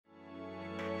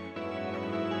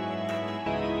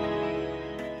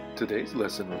Today's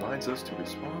lesson reminds us to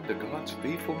respond to God's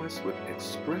faithfulness with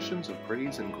expressions of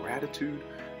praise and gratitude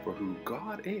for who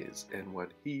God is and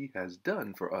what He has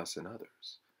done for us and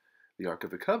others. The Ark of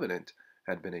the Covenant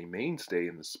had been a mainstay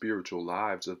in the spiritual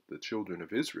lives of the children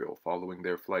of Israel following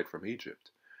their flight from Egypt.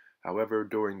 However,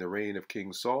 during the reign of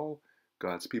King Saul,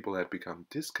 God's people had become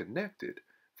disconnected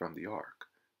from the Ark,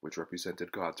 which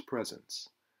represented God's presence.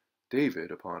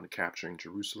 David, upon capturing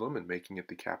Jerusalem and making it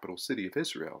the capital city of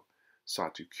Israel,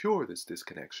 sought to cure this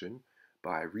disconnection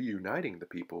by reuniting the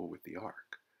people with the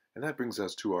ark. And that brings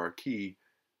us to our key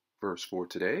verse for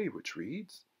today, which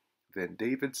reads, "Then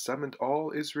David summoned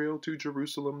all Israel to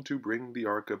Jerusalem to bring the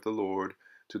ark of the Lord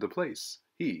to the place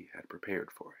he had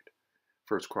prepared for it."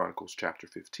 1 Chronicles chapter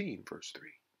 15, verse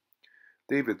 3.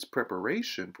 David's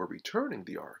preparation for returning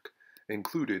the ark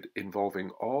included involving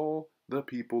all the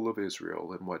people of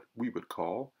Israel in what we would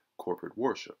call corporate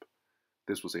worship.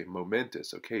 This was a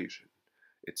momentous occasion.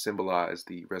 It symbolized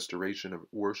the restoration of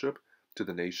worship to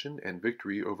the nation and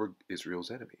victory over Israel's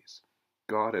enemies.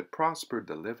 God had prospered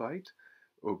the Levite,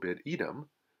 Obed-Edom,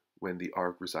 when the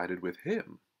ark resided with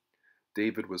him.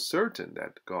 David was certain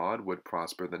that God would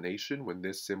prosper the nation when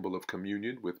this symbol of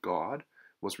communion with God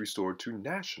was restored to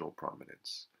national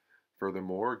prominence.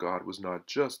 Furthermore, God was not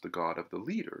just the God of the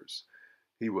leaders,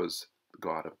 He was the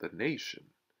God of the nation.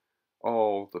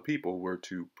 All the people were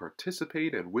to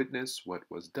participate and witness what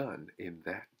was done in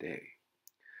that day.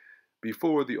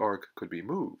 Before the ark could be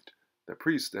moved, the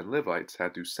priests and Levites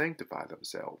had to sanctify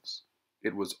themselves.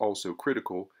 It was also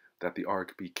critical that the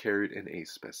ark be carried in a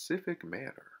specific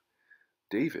manner.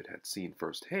 David had seen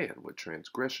firsthand what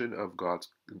transgression of God's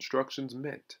instructions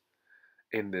meant.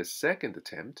 In this second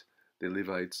attempt, the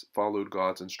Levites followed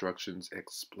God's instructions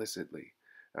explicitly.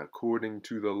 According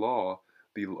to the law,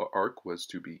 the ark was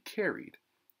to be carried.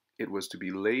 It was to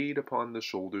be laid upon the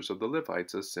shoulders of the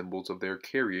Levites as symbols of their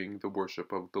carrying the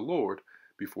worship of the Lord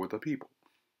before the people.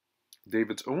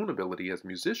 David's own ability as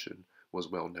musician was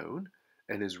well known,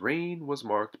 and his reign was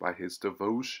marked by his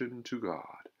devotion to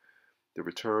God. The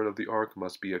return of the ark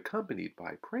must be accompanied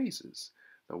by praises.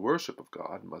 The worship of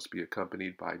God must be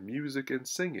accompanied by music and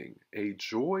singing, a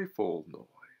joyful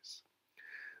noise.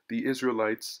 The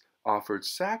Israelites offered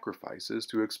sacrifices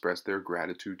to express their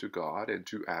gratitude to God and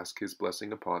to ask His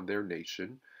blessing upon their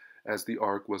nation as the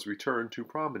ark was returned to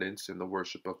prominence in the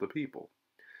worship of the people.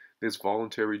 This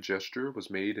voluntary gesture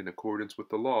was made in accordance with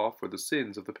the law for the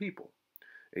sins of the people.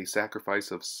 A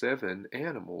sacrifice of 7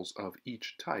 animals of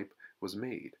each type was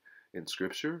made. In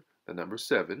Scripture, the number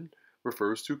 7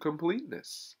 refers to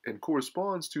completeness and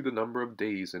corresponds to the number of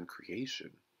days in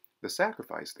creation. The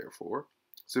sacrifice, therefore,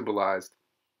 symbolized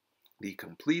the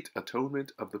complete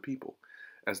atonement of the people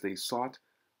as they sought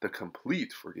the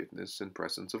complete forgiveness and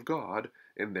presence of God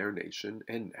in their nation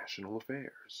and national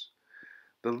affairs.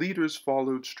 The leaders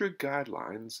followed strict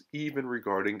guidelines even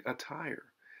regarding attire.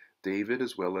 David,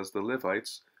 as well as the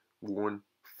Levites, wore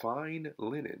fine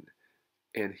linen,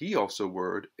 and he also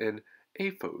wore an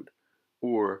ephod,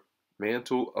 or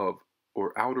mantle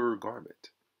or outer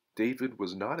garment. David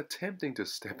was not attempting to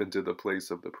step into the place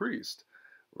of the priest.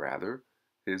 Rather,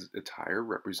 his attire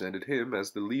represented him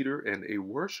as the leader and a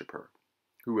worshiper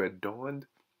who had donned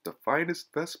the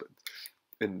finest vestments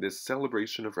in this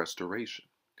celebration of restoration.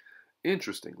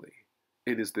 Interestingly,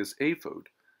 it is this ephod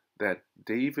that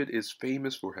David is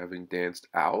famous for having danced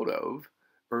out of,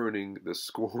 earning the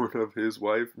scorn of his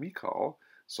wife Michal,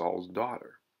 Saul's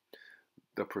daughter.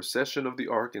 The procession of the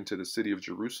ark into the city of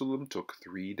Jerusalem took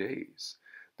 3 days.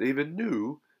 David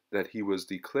knew that he was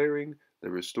declaring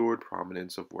the restored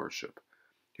prominence of worship.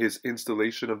 His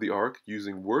installation of the ark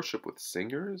using worship with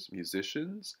singers,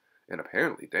 musicians, and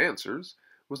apparently dancers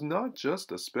was not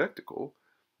just a spectacle.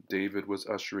 David was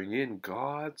ushering in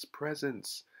God's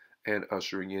presence and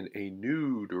ushering in a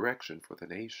new direction for the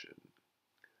nation.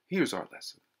 Here's our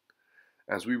lesson.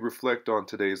 As we reflect on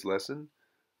today's lesson,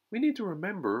 we need to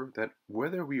remember that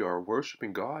whether we are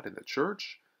worshiping God in the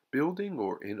church, building,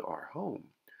 or in our home,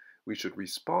 we should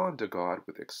respond to God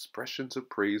with expressions of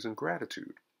praise and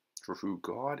gratitude for who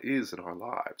God is in our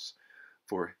lives,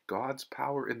 for God's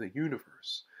power in the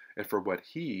universe, and for what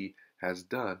He has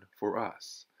done for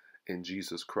us. In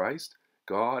Jesus Christ,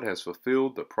 God has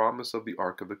fulfilled the promise of the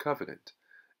Ark of the Covenant.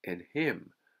 In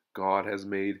Him, God has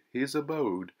made His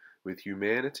abode with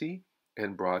humanity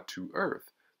and brought to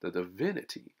earth the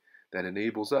divinity that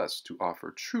enables us to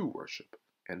offer true worship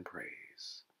and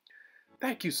praise.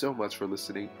 Thank you so much for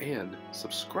listening and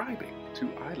subscribing to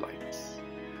iLights.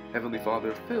 Heavenly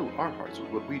Father, fill our hearts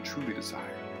with what we truly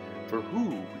desire, for who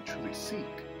we truly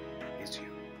seek is You.